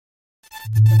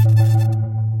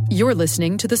You're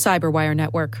listening to the Cyberwire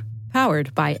Network,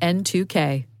 powered by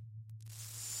N2K.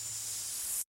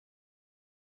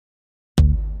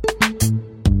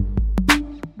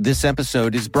 This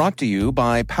episode is brought to you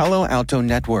by Palo Alto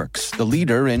Networks, the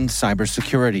leader in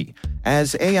cybersecurity.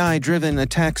 As AI-driven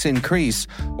attacks increase,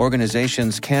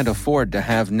 organizations can't afford to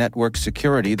have network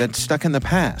security that's stuck in the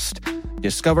past.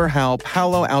 Discover how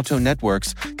Palo Alto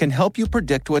Networks can help you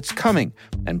predict what's coming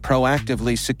and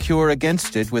proactively secure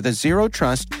against it with a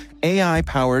zero-trust,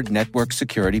 AI-powered network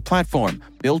security platform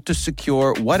built to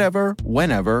secure whatever,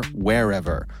 whenever,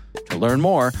 wherever. To learn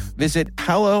more, visit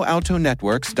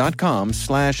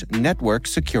paloaltonetworks.com/network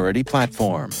security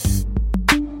platform.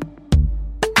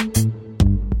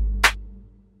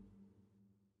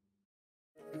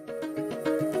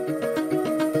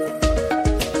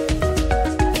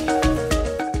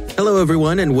 Hello,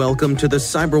 everyone, and welcome to the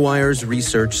CyberWire's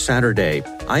Research Saturday.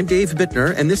 I'm Dave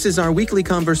Bittner, and this is our weekly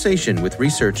conversation with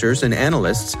researchers and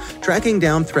analysts tracking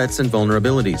down threats and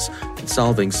vulnerabilities and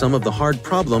solving some of the hard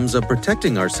problems of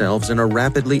protecting ourselves in a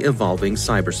rapidly evolving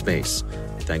cyberspace.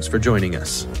 Thanks for joining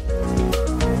us.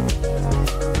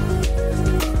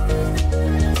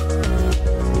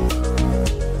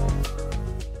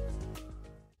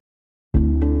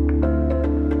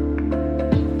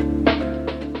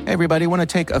 Hey everybody, I want to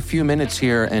take a few minutes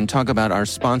here and talk about our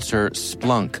sponsor,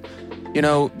 Splunk. You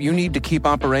know, you need to keep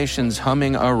operations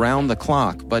humming around the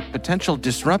clock, but potential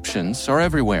disruptions are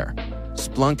everywhere.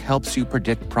 Splunk helps you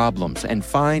predict problems and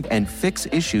find and fix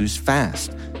issues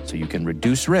fast, so you can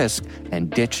reduce risk and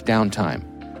ditch downtime.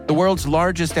 The world's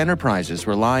largest enterprises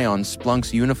rely on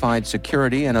Splunk's unified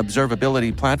security and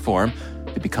observability platform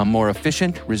to become more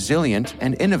efficient, resilient,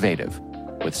 and innovative.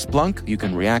 With Splunk, you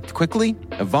can react quickly,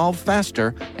 evolve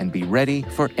faster, and be ready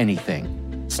for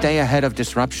anything. Stay ahead of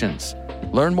disruptions.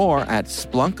 Learn more at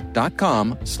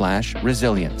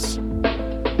splunk.com/resilience.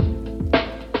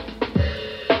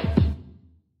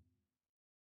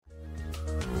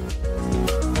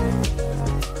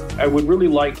 I would really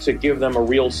like to give them a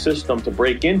real system to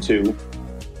break into,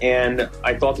 and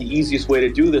I thought the easiest way to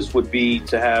do this would be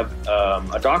to have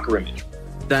a Docker image.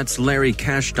 That's Larry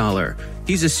Cashdollar.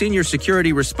 He's a senior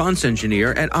security response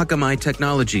engineer at Akamai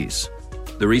Technologies.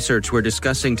 The research we're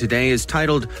discussing today is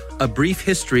titled A Brief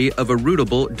History of a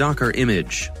Rootable Docker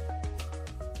Image.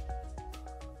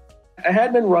 I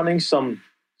had been running some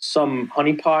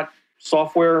honeypot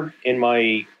software in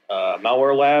my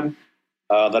malware lab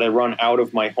that I run out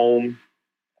of my home.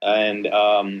 And,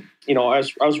 I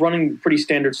was running pretty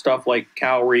standard stuff like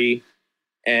Cowrie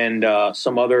and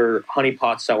some other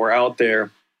honeypots that were out there.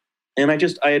 And I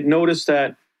had noticed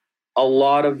that a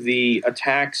lot of the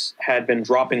attacks had been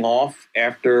dropping off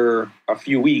after a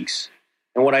few weeks.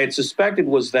 And what I had suspected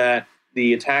was that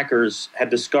the attackers had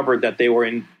discovered that they were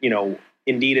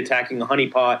indeed attacking the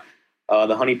honeypot.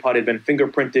 The honeypot had been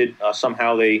fingerprinted.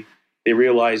 Somehow they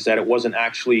realized that it wasn't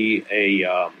actually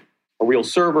a real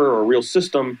server or a real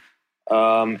system.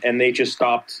 And they just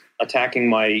stopped attacking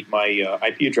my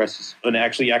IP addresses. And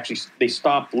actually they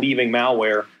stopped leaving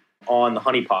malware on the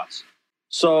honeypots.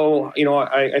 So,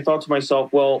 I thought to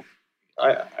myself, well,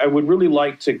 I would really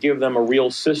like to give them a real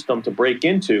system to break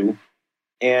into.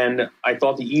 And I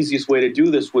thought the easiest way to do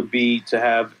this would be to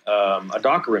have a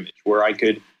Docker image where I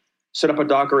could set up a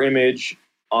Docker image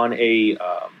on a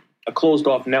closed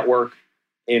off network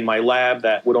in my lab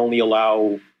that would only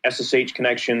allow SSH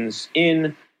connections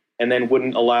in and then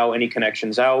wouldn't allow any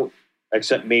connections out,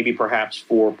 except maybe perhaps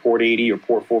for port 80 or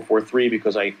port 443,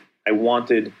 because I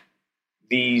wanted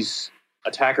these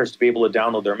attackers to be able to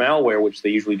download their malware, which they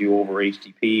usually do over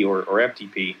HTTP or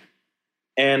FTP.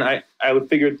 And I would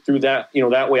figure through that,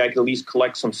 that way I could at least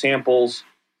collect some samples.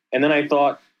 And then I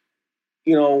thought,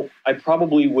 I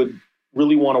probably would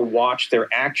really want to watch their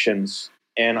actions.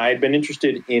 And I had been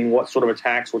interested in what sort of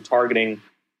attacks were targeting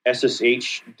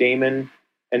SSH daemon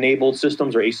enabled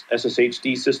systems or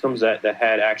SSHD systems that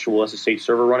had actual SSH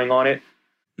server running on it.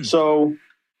 So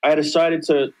I decided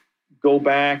to go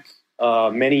back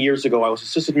many years ago. I was a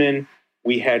sysadmin.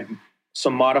 We had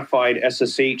some modified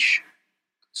SSH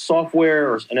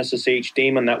software or an SSH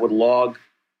daemon that would log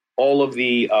all of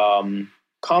the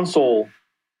console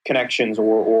connections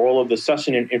or all of the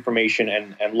session information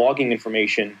and logging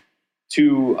information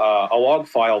to a log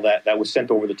file that was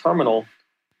sent over the terminal.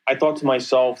 I thought to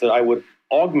myself that I would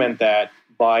augment that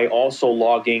by also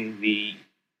logging the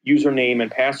username and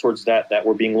passwords that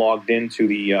were being logged into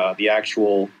the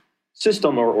actual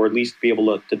system, or at least be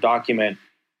able to document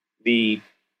the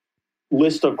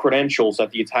list of credentials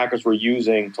that the attackers were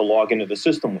using to log into the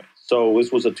system with. So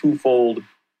this was a twofold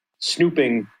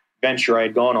snooping venture I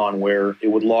had gone on where it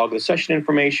would log the session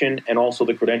information and also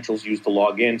the credentials used to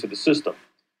log into the system.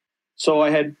 So I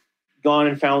had gone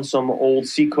and found some old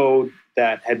C code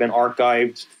that had been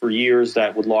archived for years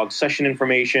that would log session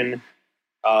information.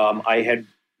 I had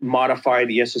modified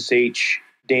the SSH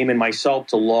daemon myself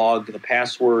to log the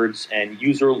passwords and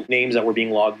usernames that were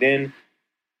being logged in.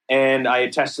 And I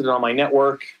had tested it on my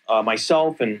network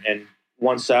myself. And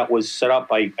once that was set up,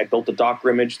 I built a Docker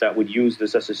image that would use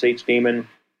this SSH daemon.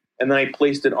 And then I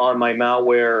placed it on my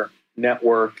malware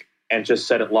network and just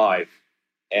set it live.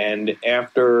 And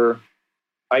after,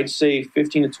 I'd say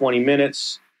 15 to 20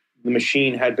 minutes, the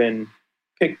machine had been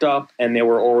picked up and there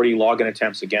were already login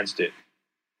attempts against it.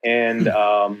 And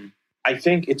I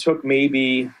think it took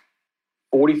maybe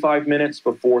 45 minutes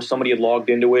before somebody had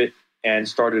logged into it and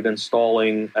started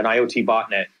installing an IoT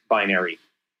botnet binary.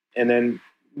 And then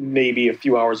maybe a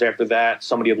few hours after that,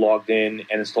 somebody had logged in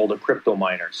and installed a crypto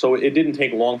miner. So it didn't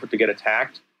take long for it to get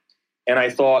attacked. And I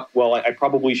thought, well, I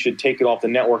probably should take it off the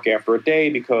network after a day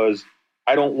because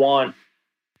I don't want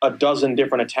a dozen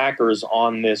different attackers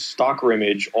on this Docker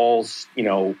image all,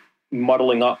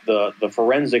 muddling up the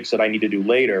forensics that I need to do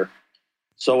later.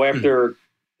 So after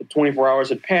 24 hours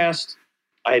had passed,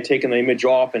 I had taken the image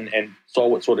off and saw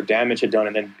what sort of damage had done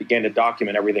and then began to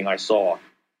document everything I saw.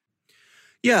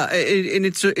 Yeah, and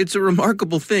it's a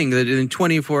remarkable thing that in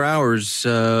 24 hours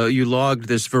you logged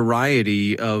this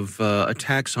variety of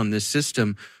attacks on this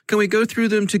system. Can we go through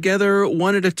them together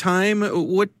one at a time?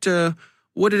 What did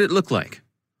it look like?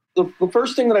 The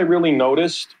first thing that I really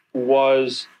noticed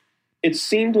was it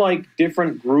seemed like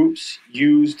different groups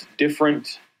used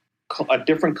a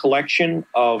different collection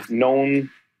of known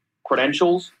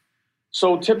credentials.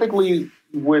 So typically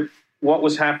with what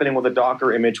was happening with the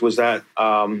Docker image was that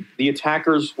the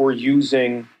attackers were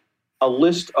using a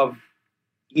list of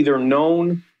either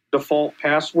known default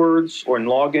passwords or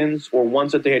logins or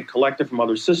ones that they had collected from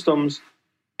other systems,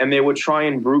 and they would try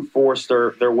and brute force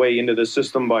their way into the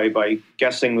system by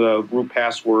guessing the root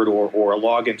password or a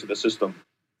login to the system.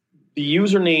 The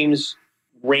usernames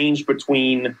ranged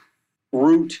between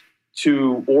root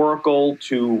to Oracle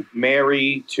to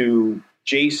Mary to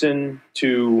Jason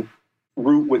to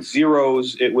root with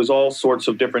zeros. It was all sorts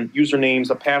of different usernames.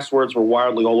 The passwords were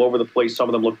wildly all over the place. Some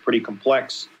of them looked pretty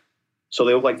complex. So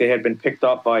they looked like they had been picked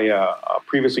up by a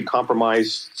previously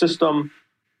compromised system.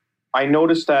 I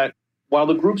noticed that while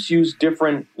the groups used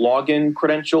different login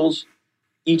credentials,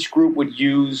 each group would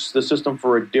use the system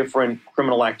for a different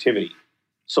criminal activity.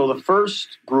 So the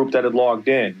first group that had logged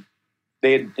in,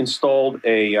 they had installed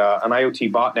an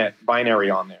IoT botnet binary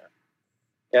on there.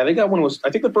 Yeah, I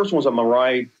think the first one was a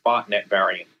Mirai botnet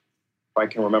variant, if I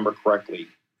can remember correctly.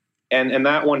 And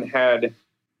that one had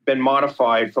been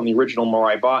modified from the original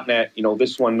Mirai botnet.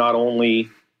 This one not only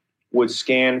would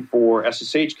scan for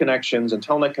SSH connections and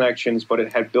telnet connections, but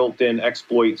it had built-in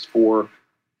exploits for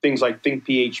things like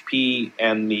ThinkPHP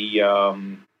and the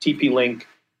TP-Link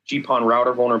GPON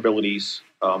router vulnerabilities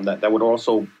that would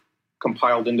also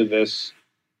compiled into this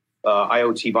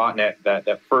IoT botnet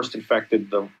that first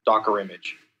infected the Docker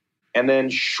image. And then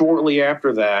shortly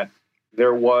after that,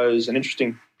 there was an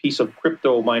interesting piece of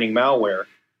crypto mining malware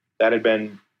that had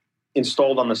been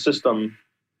installed on the system.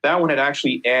 That one had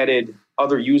actually added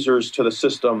other users to the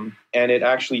system, and it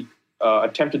actually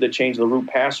attempted to change the root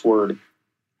password.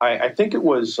 I think it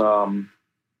was it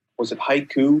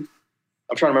Haiku?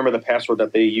 I'm trying to remember the password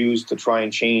that they used to try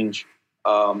and change.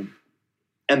 And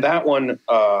that one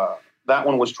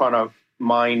was trying to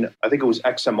mine, I think it was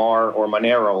XMR or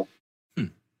Monero.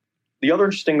 The other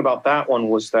interesting about that one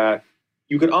was that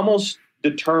you could almost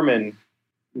determine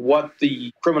what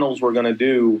the criminals were going to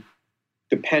do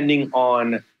depending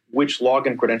on which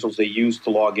login credentials they used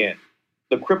to log in.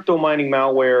 The crypto mining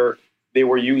malware, they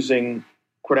were using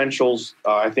credentials.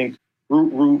 I think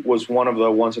root was one of the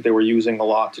ones that they were using a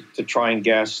lot to try and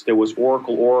guess. There was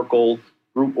Oracle,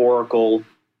 root Oracle,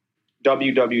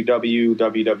 www.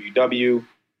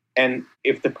 And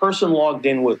if the person logged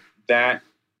in with that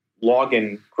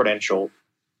login credential,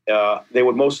 they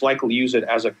would most likely use it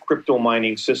as a crypto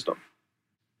mining system.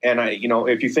 And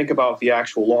if you think about the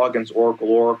actual logins,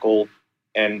 Oracle,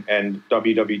 and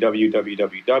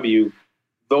www,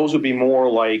 those would be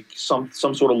more like some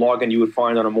sort of login you would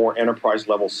find on a more enterprise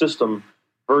level system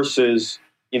versus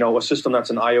a system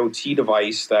that's an IoT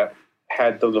device that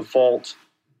had the default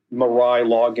Mirai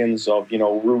logins of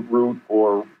root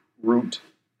or root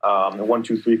 1,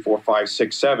 2, 3, 4, 5,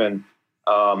 6, 7.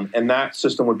 And that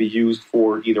system would be used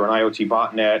for either an IoT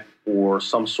botnet or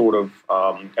some sort of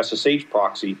SSH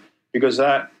proxy, because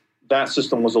that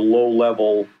system was a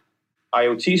low-level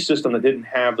IoT system that didn't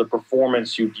have the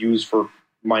performance you'd use for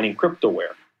mining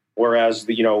cryptoware Whereas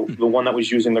the one that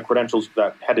was using the credentials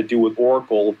that had to do with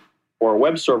Oracle or a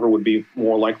web server would be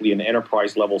more likely an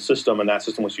enterprise level system, and that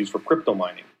system was used for crypto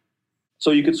mining.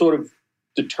 So you could sort of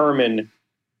determine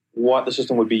what the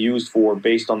system would be used for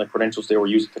based on the credentials they were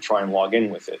using to try and log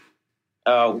in with it.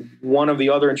 One of the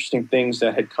other interesting things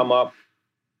that had come up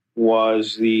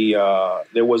was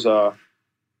there was a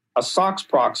SOX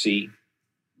proxy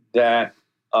that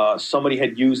somebody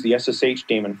had used the SSH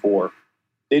daemon for.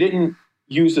 They didn't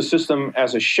use the system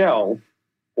as a shell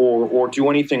or do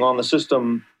anything on the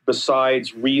system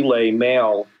besides relay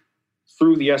mail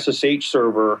through the SSH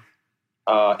server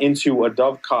into a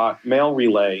Dovecot mail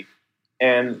relay.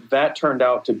 And that turned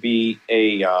out to be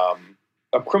a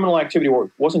criminal activity where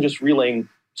it wasn't just relaying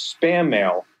spam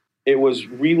mail. It was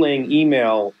relaying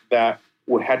email that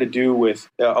had to do with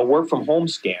a work from home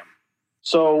scam.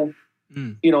 So,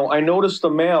 I noticed the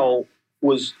mail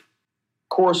was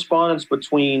correspondence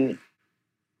between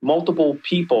multiple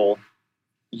people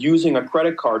using a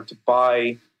credit card to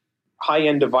buy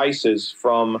high-end devices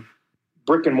from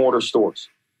brick and mortar stores.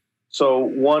 So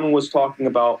one was talking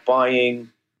about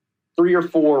buying 3 or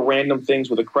 4 random things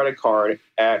with a credit card.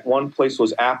 At one place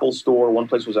was Apple Store, one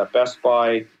place was at Best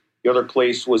Buy, the other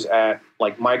place was at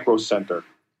like Micro Center.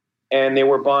 And they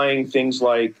were buying things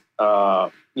like,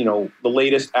 the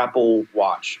latest Apple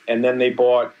Watch. And then they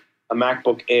bought a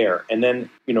MacBook Air. And then,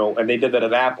 and they did that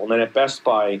at Apple. And then at Best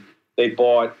Buy, they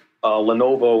bought a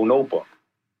Lenovo notebook.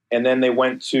 And then they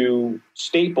went to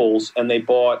Staples and they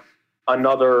bought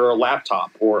another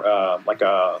laptop or like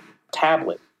a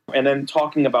tablet. And then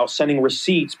talking about sending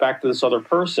receipts back to this other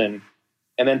person.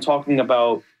 And then talking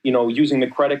about, using the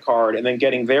credit card and then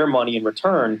getting their money in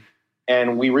return.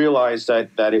 And we realized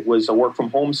that it was a work from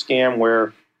home scam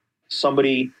where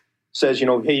somebody says,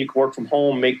 hey, you can work from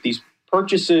home, make these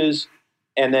purchases,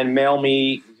 and then mail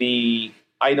me the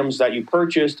items that you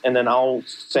purchased, and then I'll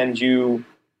send you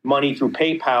money through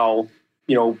PayPal,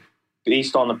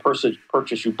 based on the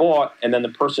purchase you bought, and then the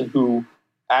person who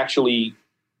actually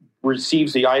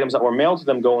receives the items that were mailed to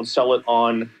them go and sell it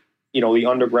on, the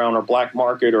underground or black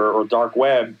market or dark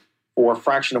web for a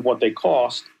fraction of what they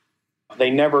cost. They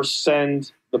never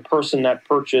send the person that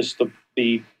purchased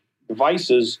the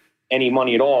devices any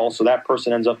money at all, so that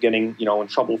person ends up getting, in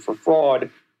trouble for fraud.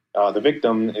 The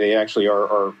victim, they actually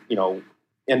are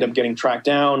end up getting tracked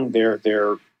down.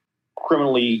 They're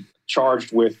criminally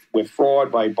charged with fraud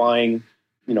by buying,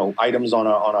 items on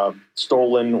a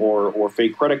stolen or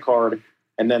fake credit card.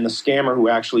 And then the scammer who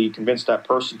actually convinced that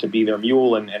person to be their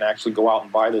mule and actually go out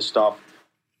and buy this stuff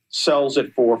sells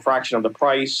it for a fraction of the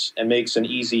price and makes an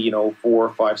easy, $400,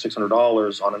 $500,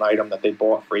 $600 on an item that they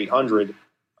bought for $800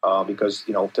 because,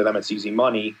 to them it's easy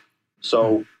money.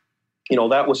 So,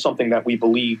 that was something that we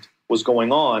believed was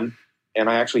going on. And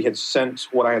I actually had sent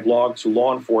what I had logged to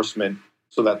law enforcement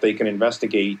so that they can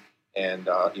investigate and,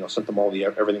 sent them all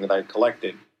everything that I had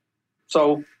collected.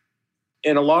 So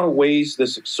in a lot of ways,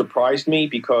 this surprised me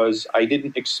because I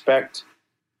didn't expect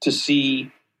to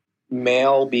see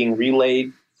mail being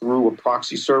relayed through a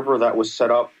proxy server that was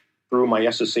set up through my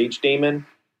SSH daemon.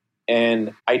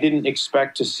 And I didn't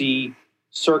expect to see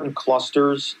certain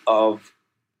clusters of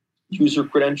user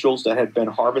credentials that had been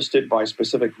harvested by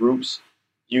specific groups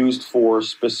used for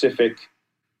specific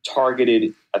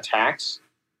targeted attacks.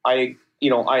 I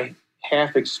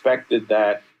half expected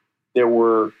that there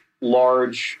were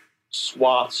large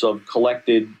swaths of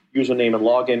collected username and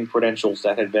login credentials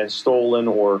that had been stolen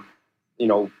or,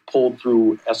 pulled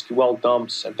through SQL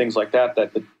dumps and things like that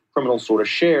the criminals sort of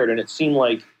shared. And it seemed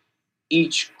like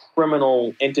each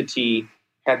criminal entity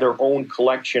had their own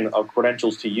collection of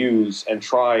credentials to use and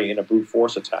try in a brute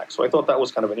force attack. So I thought that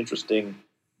was kind of an interesting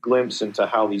glimpse into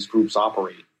how these groups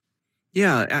operate.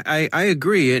 Yeah, I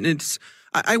agree. And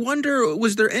I wonder,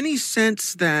 was there any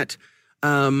sense that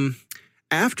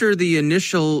after the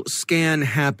initial scan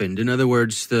happened, in other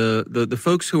words, the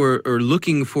folks who are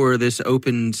looking for this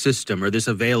open system or this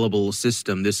available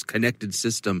system, this connected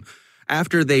system,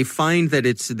 after they find that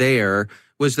it's there,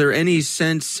 was there any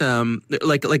sense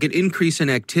like an increase in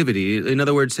activity? In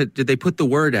other words, did they put the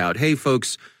word out? Hey,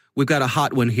 folks, we've got a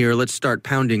hot one here. Let's start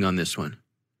pounding on this one.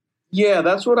 Yeah,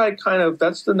 that's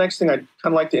the next thing I'd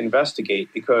kind of like to investigate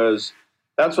because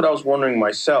that's what I was wondering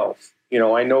myself.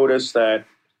 I noticed that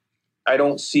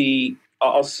I'll see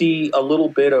a little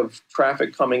bit of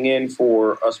traffic coming in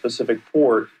for a specific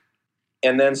port.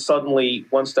 And then suddenly,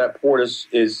 once that port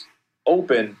is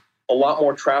open, a lot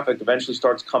more traffic eventually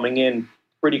starts coming in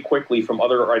pretty quickly from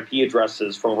other IP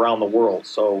addresses from around the world.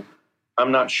 So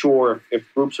I'm not sure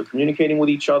if groups are communicating with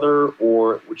each other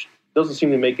which doesn't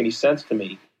seem to make any sense to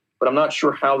me, but I'm not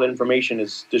sure how the information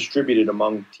is distributed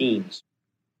among teams.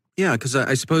 Yeah, because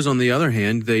I suppose on the other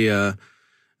hand,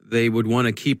 they would want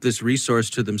to keep this resource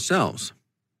to themselves.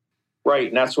 Right,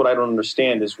 and that's what I don't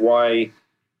understand is why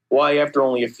after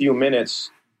only a few minutes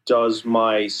does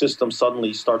my system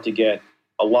suddenly start to get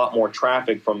a lot more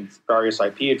traffic from various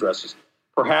IP addresses.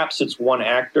 Perhaps it's one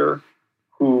actor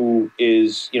who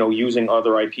is, using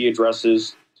other IP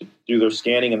addresses to do their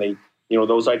scanning, and they,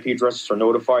 those IP addresses are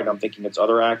notified. I'm thinking it's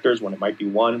other actors when it might be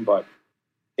one, but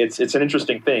it's an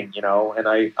interesting thing, and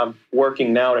I'm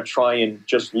working now to try and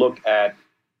just look at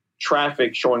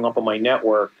traffic showing up on my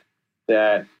network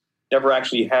that never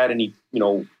actually had any,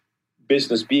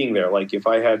 business being there. Like if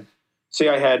I had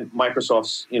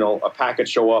Microsoft's, a packet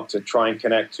show up to try and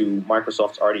connect to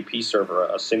Microsoft's RDP server,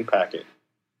 a sync packet.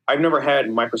 I've never had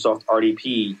Microsoft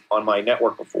RDP on my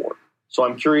network before. So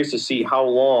I'm curious to see how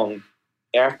long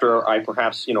after I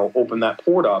perhaps, open that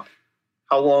port up,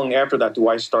 how long after that do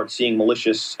I start seeing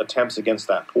malicious attempts against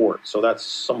that port? So that's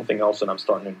something else that I'm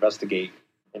starting to investigate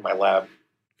in my lab.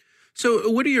 So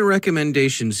what are your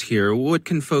recommendations here? What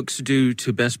can folks do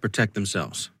to best protect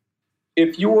themselves?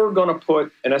 If you were going to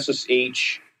put an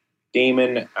SSH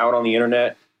daemon out on the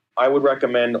internet, I would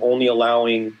recommend only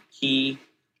allowing key,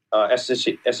 SSH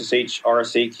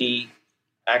RSA key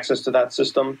access to that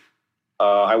system.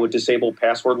 I would disable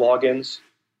password logins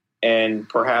and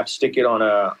perhaps stick it on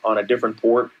a different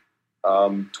port.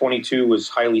 22 is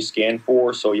highly scanned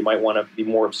for, so you might want to be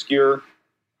more obscure.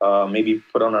 Maybe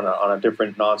put on a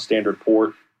different non-standard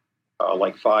port,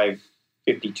 like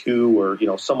 552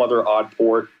 or some other odd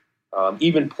port.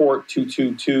 Even port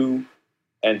 222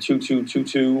 and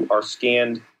 2222 are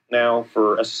scanned now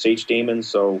for SSH daemons,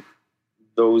 so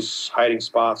those hiding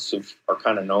spots are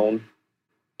kind of known.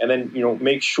 And then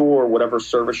make sure whatever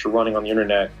service you're running on the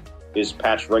internet is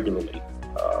patched regularly.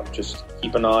 Just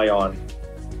keep an eye on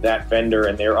that vendor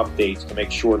and their updates to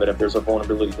make sure that if there's a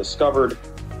vulnerability discovered,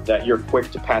 that you're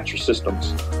quick to patch your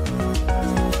systems.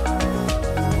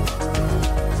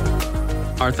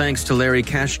 Our thanks to Larry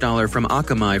Cashdollar from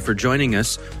Akamai for joining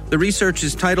us. The research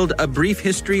is titled A Brief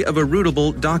History of a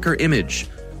Rootable Docker Image.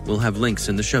 We'll have links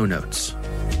in the show notes.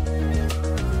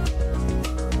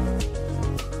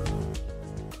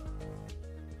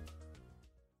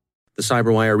 The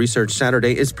CyberWire Research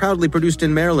Saturday is proudly produced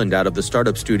in Maryland out of the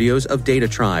startup studios of Data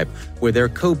Tribe, where they're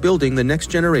co-building the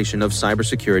next generation of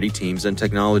cybersecurity teams and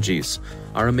technologies.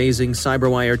 Our amazing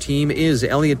CyberWire team is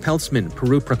Elliot Peltzman,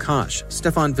 Puru Prakash,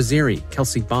 Stefan Vaziri,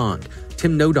 Kelsey Bond,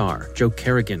 Tim Nodar, Joe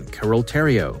Kerrigan, Carol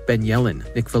Terrio, Ben Yellen,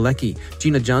 Nick Valecki,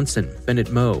 Gina Johnson,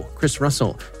 Bennett Moe, Chris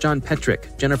Russell, John Petrick,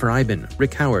 Jennifer Iben,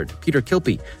 Rick Howard, Peter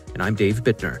Kilpie, and I'm Dave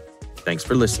Bittner. Thanks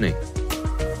for listening.